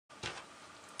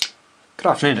Good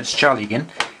afternoon, it's Charlie again.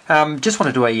 Just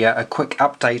want to do a quick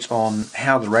update on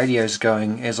how the radio is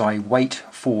going as I wait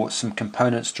for some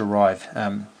components to arrive,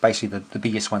 basically the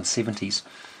BS170s.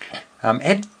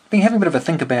 Had been having a bit of a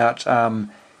think about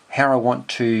how I want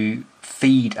to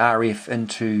feed RF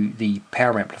into the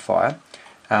power amplifier.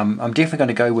 I'm definitely going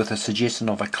to go with a suggestion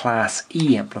of a Class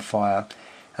E amplifier.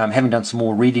 Having done some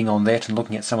more reading on that and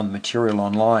looking at some of the material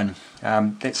online,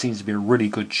 that seems to be a really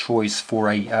good choice for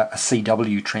a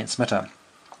CW transmitter.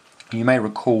 You may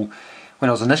recall when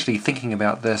I was initially thinking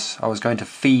about this, I was going to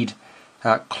feed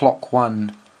clock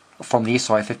 1 from the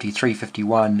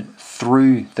SI5351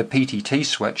 through the PTT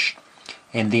switch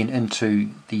and then into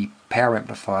the power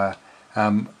amplifier.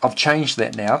 I've changed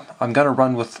that now. I'm going to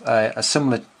run with a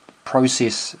similar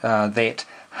process that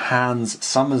Hans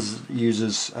Summers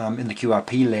uses in the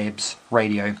QRP Labs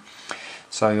radio.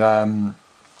 So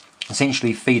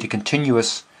essentially feed a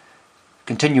continuous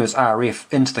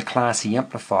RF into the Class E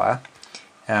amplifier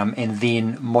and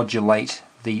then modulate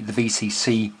the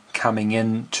VCC coming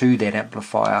in to that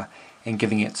amplifier and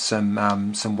giving it some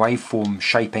waveform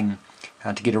shaping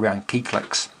to get around key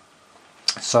clicks.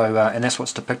 So and that's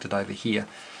what's depicted over here.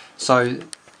 So a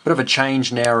bit of a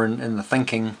change now in the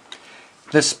thinking.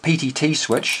 This PTT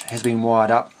switch has been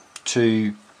wired up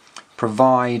to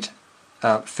provide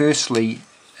firstly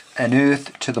an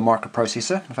earth to the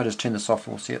microprocessor. If I just turn this off,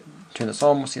 we'll see it. Turn this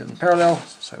on, we'll see it in parallel.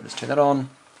 So we'll just turn that on.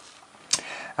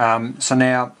 So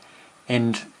now,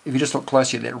 and if you just look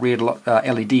closely at that red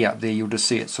LED up there, you'll just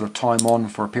see it sort of time on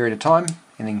for a period of time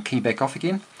and then key back off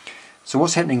again. So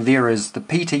what's happening there is the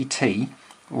PTT,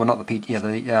 well not the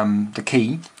the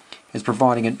key is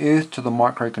providing an earth to the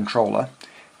microcontroller,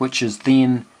 which is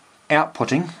then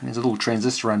outputting, there's a little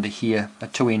transistor under here, a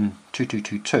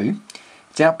 2N2222,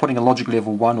 it's outputting a logic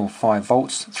level 1 or 5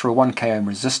 volts through a 1 k ohm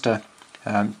resistor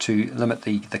to limit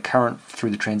the current through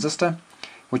the transistor,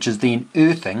 which is then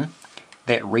earthing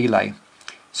that relay.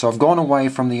 So I've gone away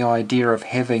from the idea of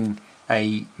having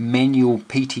a manual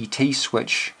PTT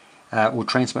switch or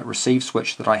transmit receive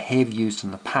switch that I have used in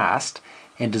the past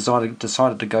and decided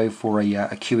to go for a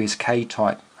QSK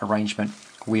type arrangement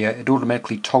where it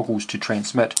automatically toggles to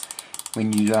transmit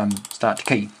when you start to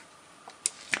key.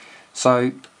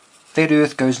 So that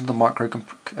earth goes into the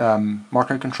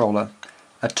microcontroller.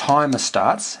 A timer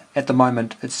starts. At the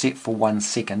moment it's set for 1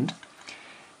 second.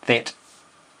 That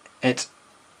it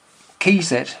keys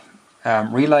that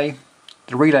relay.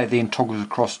 The relay then toggles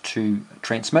across to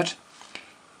transmit.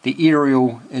 The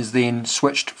aerial is then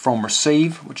switched from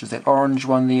receive, which is that orange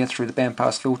one there, through the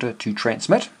bandpass filter to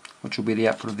transmit, which will be the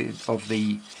output of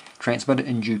the transmitter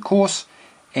in due course,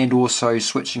 and also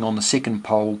switching on the second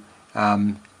pole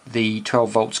the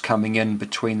 12 volts coming in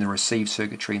between the receive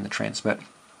circuitry and the transmit.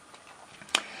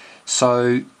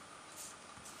 So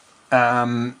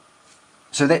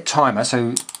so that timer,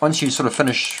 so once you sort of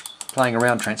finish playing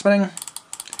around transmitting, a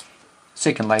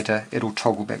second later it'll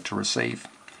toggle back to receive.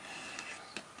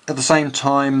 At the same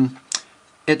time,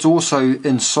 it's also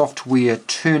in software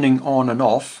turning on and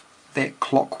off that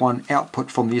clock 1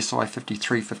 output from the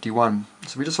SI5351.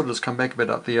 So we just sort of come back a bit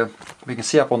up there. We can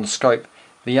see up on the scope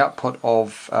the output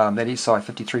of that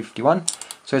SI5351.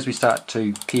 So as we start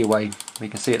to key away, we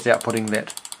can see it's outputting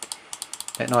that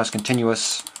nice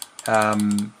continuous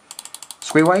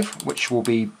square wave, which will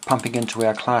be pumping into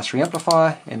our Class 3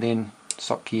 amplifier and then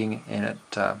stop keying and it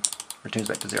returns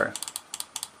back to 0.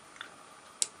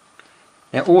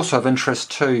 Now also of interest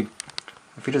too,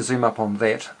 if we just zoom up on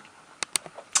that,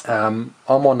 I'm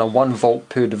on a 1 volt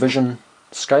per division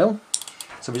scale.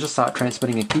 So if we just start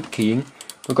transmitting and keep keying,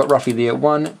 we've got roughly there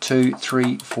 1, 2,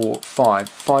 3, 4, 5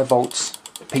 volts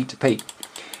peak to peak,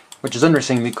 which is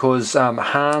interesting because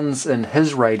Hans in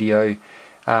his radio,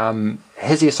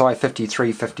 his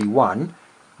SI5351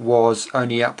 was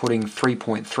only outputting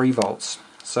 3.3 volts.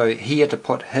 So he had to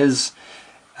put his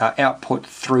output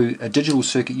through a digital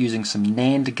circuit using some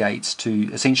NAND gates to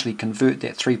essentially convert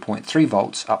that 3.3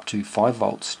 volts up to 5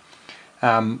 volts.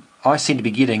 I seem to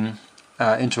be getting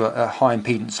into a high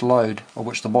impedance load, of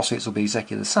which the MOSFETs will be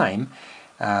exactly the same,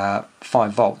 5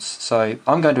 volts. So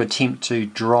I'm going to attempt to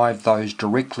drive those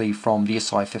directly from the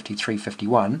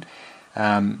SI5351,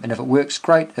 and if it works,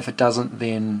 great. If it doesn't,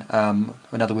 then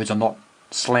in other words, I'm not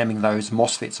slamming those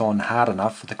MOSFETs on hard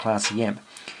enough for the Class E amp,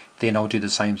 then I'll do the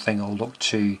same thing. I'll look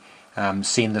to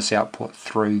send this output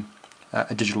through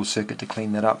a digital circuit to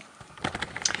clean that up.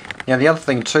 Now the other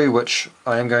thing too, which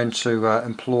I am going to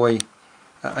employ,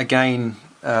 again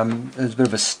is a bit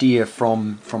of a steer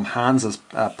from Hans's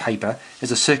paper,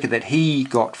 is a circuit that he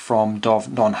got from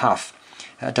Don Huff,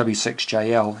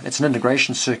 W6JL. It's an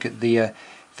integration circuit there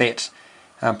that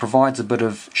provides a bit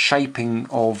of shaping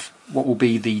of what will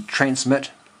be the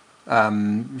transmit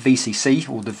VCC,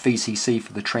 or the VCC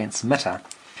for the transmitter,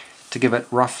 to give it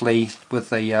roughly,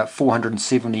 with a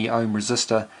 470 ohm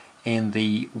resistor and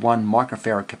the 1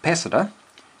 microfarad capacitor.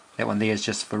 That one there is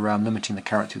just for limiting the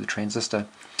current through the transistor.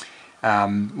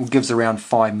 Gives around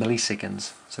 5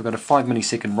 milliseconds. So we've got a 5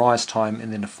 millisecond rise time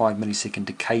and then a 5 millisecond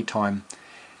decay time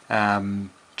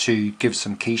to give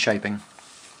some key shaping.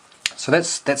 So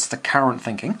that's the current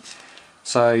thinking.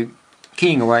 So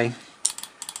keying away,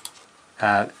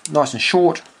 nice and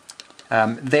short.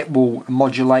 That will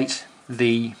modulate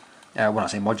the, when I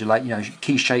say modulate,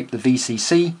 key shape the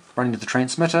VCC running to the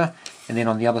transmitter, and then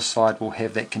on the other side we'll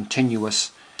have that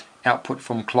continuous output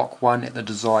from clock 1 at the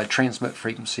desired transmit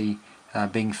frequency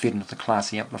being fed into the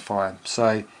Class E amplifier.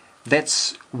 So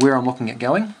that's where I'm looking at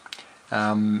going,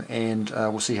 and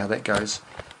we'll see how that goes.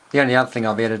 The only other thing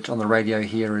I've added on the radio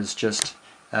here is just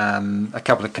a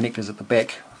couple of connectors at the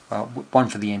back, one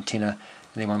for the antenna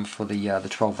and then one for the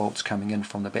 12 volts coming in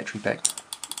from the battery pack.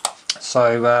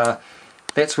 So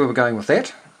that's where we're going with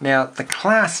that. Now the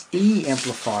Class E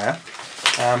amplifier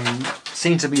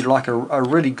seems to be like a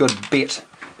really good bet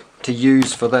to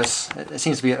use for this. It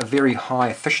seems to be a very high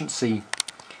efficiency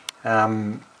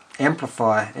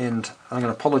amplifier, and I'm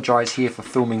going to apologise here for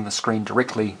filming the screen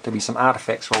directly. There'll be some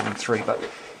artifacts rolling through, but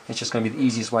it's just going to be the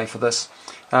easiest way for this.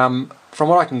 From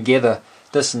what I can gather,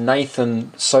 this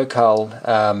Nathan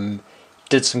Sokal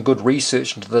did some good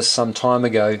research into this some time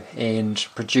ago and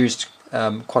produced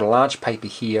quite a large paper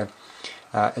here,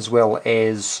 as well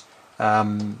as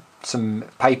some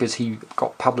papers he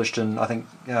got published in, I think,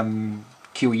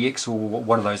 QEX or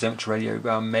one of those amateur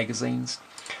radio magazines.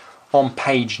 On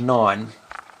page 9,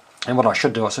 and what I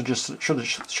should do, I should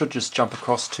just jump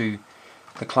across to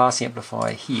the Class E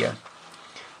amplifier here.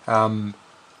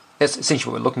 That's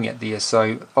essentially what we're looking at there.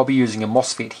 So I'll be using a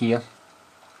MOSFET here,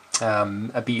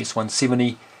 a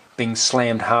BS170 being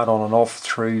slammed hard on and off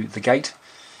through the gate,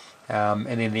 and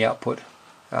then the output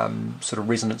sort of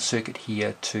resonance circuit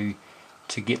here to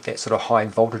get that sort of high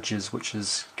voltages, which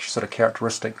is sort of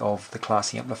characteristic of the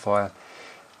Class E amplifier.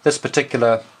 This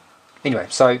particular, anyway,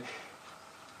 so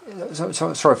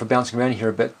sorry for bouncing around here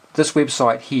a bit. This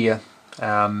website here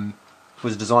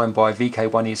was designed by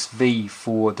VK1SV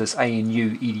for this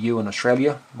ANU EDU in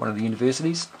Australia, one of the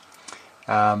universities.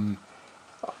 The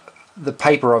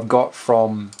paper I've got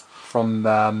from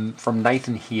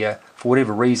Nathan here, for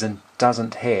whatever reason,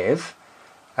 doesn't have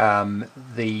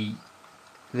the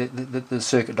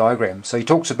circuit diagram. So he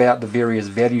talks about the various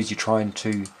values you're trying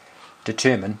to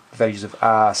determine, the values of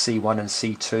R, C1 and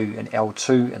C2 and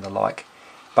L2 and the like,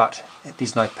 but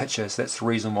there's no pictures. That's the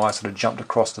reason why I sort of jumped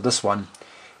across to this one,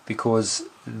 because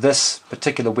this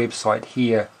particular website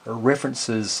here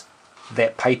references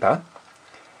that paper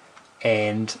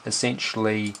and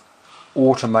essentially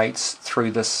automates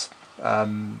through this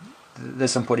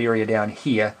this input area down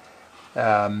here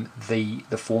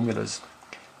the formulas.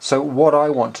 So what I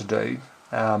want to do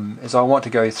is I want to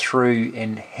go through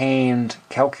and hand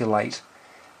calculate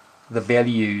the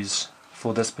values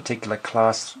for this particular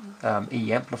Class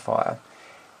E amplifier,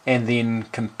 and then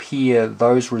compare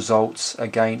those results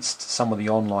against some of the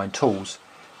online tools.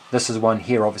 This is one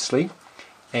here, obviously,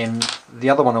 and the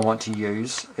other one I want to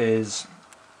use is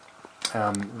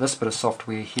this bit of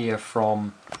software here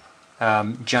from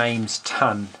James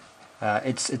Tunn.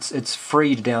 It's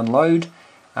free to download,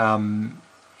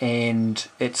 and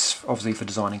it's obviously for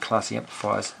designing Class E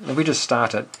amplifiers. If we just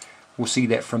start it, we'll see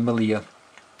that familiar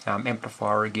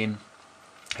amplifier again,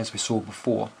 as we saw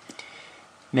before.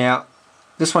 Now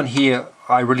this one here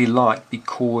I really like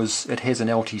because it has an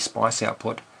LT Spice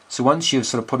output. So once you've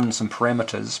sort of put in some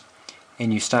parameters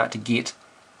and you start to get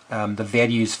the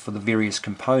values for the various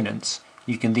components,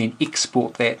 you can then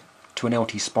export that to an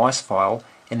LT Spice file,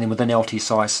 and then within LT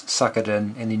Spice suck it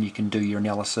in, and then you can do your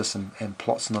analysis and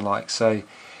plots and the like. So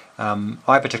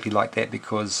I particularly like that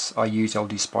because I use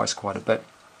LT Spice quite a bit.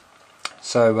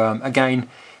 So again,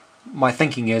 my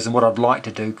thinking is, and what I'd like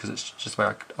to do, because it's just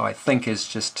where I think, is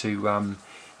just to do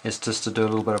a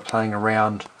little bit of playing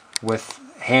around with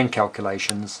hand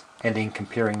calculations and then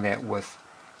comparing that with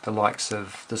the likes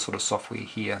of this sort of software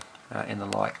here and the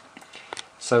like.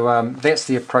 So that's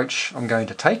the approach I'm going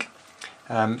to take.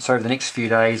 So over the next few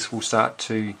days we'll start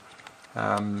to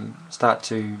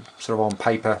sort of on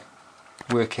paper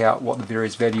work out what the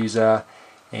various values are,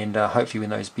 and hopefully when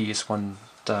those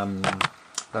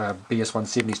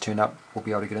BS170s turn up we'll be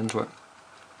able to get into it.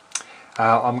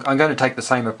 I'm going to take the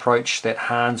same approach that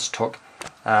Hans took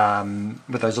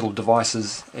with those little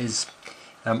devices.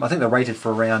 I think they're rated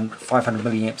for around 500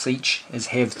 milliamps each, is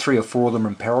have 3 or 4 of them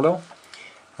in parallel.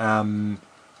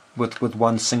 with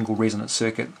one single resonant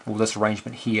circuit, or this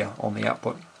arrangement here on the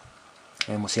output,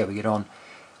 and we'll see how we get on.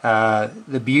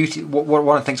 The beauty,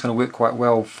 what I think is going to work quite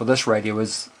well for this radio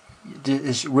is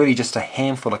really just a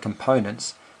handful of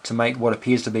components to make what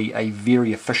appears to be a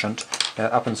very efficient,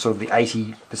 up in sort of the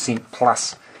 80%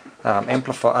 plus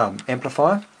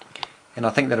amplifier. And I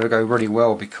think that it'll go really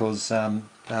well because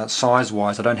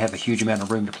size-wise I don't have a huge amount of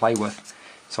room to play with.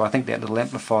 So I think that little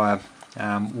amplifier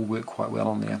will work quite well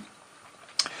on there.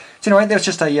 So anyway, that's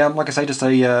just a, like I say, just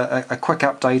a quick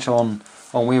update on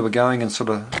where we're going and sort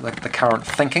of like the current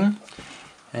thinking.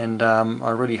 And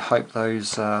I really hope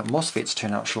those MOSFETs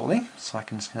turn out shortly, so I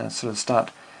can sort of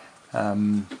start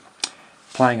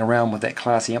playing around with that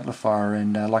classy amplifier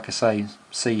and, like I say,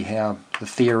 see how the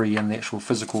theory and the actual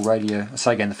physical radio,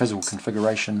 say again, the physical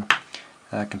configuration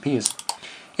compares.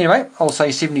 Anyway, I'll say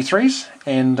 73s,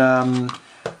 and I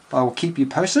will keep you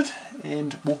posted,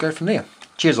 and we'll go from there.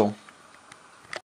 Cheers all.